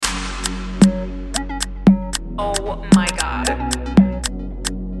Oh my god.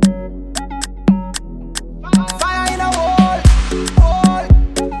 Fire in a wall.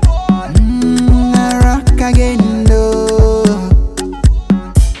 I rock again, though.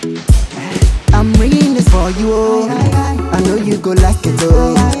 I'm bringing this for you, oh. I know you go like it,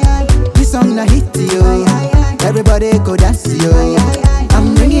 oh. This song na hit, yo. Everybody go dance, yo.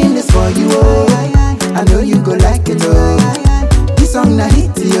 I'm bringing this for you, oh. I know you go like it, oh. This song na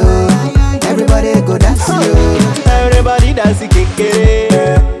hit, yo. Everybody go dance, yo. Everybody dance, get it,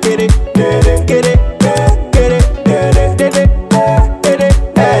 get it, get it, get it, get it, get it, get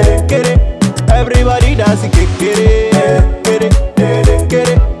it, get it. Everybody dance, get it, get it, get it, get it, get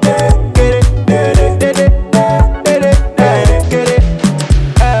it, get it, get it, get it.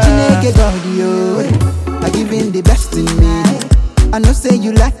 Chineke God, yo, I give in the best in me. I know say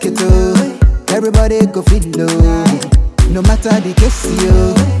you like it, oh. Everybody go feel low. No matter the case,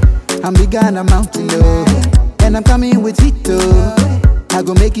 yo. I'm big on a mountain, yo. And I'm coming with it, oh. I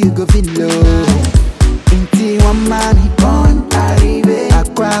go make you go feel low. Inti one mommy, bon arrive.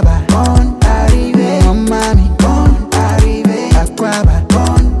 Aquaba, bon arrive. One mommy, bon arrive. Aquaba,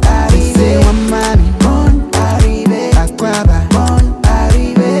 bon arrive. Say one mommy, bon arrive. Aquaba, bon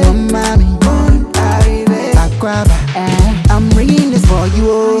arrive. One mommy, bon arrive. Aquaba, I'm bringing this for you,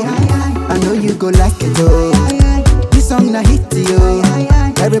 oh. I know you go like it, oh. This song na hit, yo.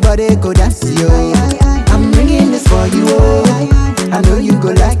 Everybody go dance, yo. I'm bringing this for you, oh. I know you go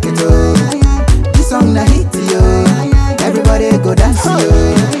like it, oh. This song na hit, yo. Everybody go dance, yo.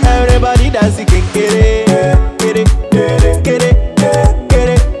 Everybody dance, get it, get it, get it, get it, get it, get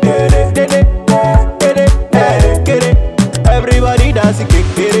it, get it, get it. Everybody dance, get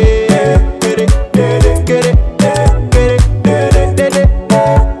it, get it, get it, get it, get it, get it, get it, get it.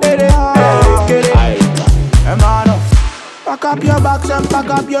 Emano, pack up your bags and pack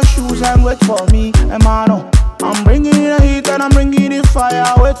up your shoes and wait for me, Emano. I'm bringing the heat and I'm bringing the fire,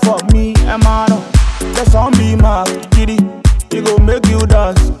 wait for me, Emano. The song be mad, giddy. It gon' make you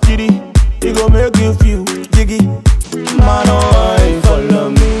dance, giddy. It gon' make you feel jiggy. Mano, follow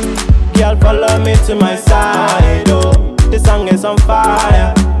me, girl, follow me to my side, oh. The song is on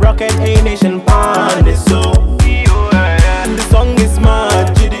fire, rocket A Nation pound it so. The song is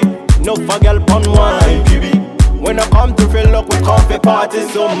mad, giddy. No for girl pon wine, baby. When I come to feel up, we come for party,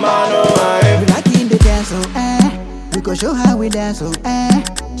 so mano, We like in the dance, oh, we gon' show how we dance, oh,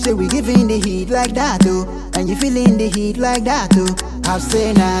 Say we giving the heat like that, oh. And you feeling the heat like that, oh. I've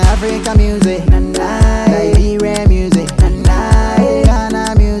seen African music, Liberian music,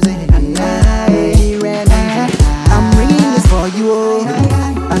 Ghana music, Nigerian music. I'm bringing this for you,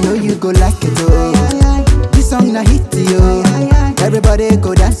 oh. I know you go like it, oh. This song na hit, yo. Everybody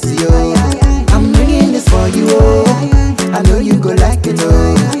go dance, yo. I'm bringing this for you, oh. I know you go like it,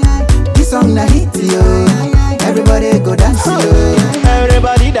 oh. This song na hit, yo. Everybody go dance, yo.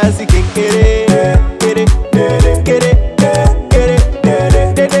 everybody dance, get it, get it, get it, get it, get it, get it, get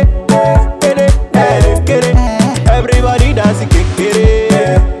it, get it, get it. Everybody dance.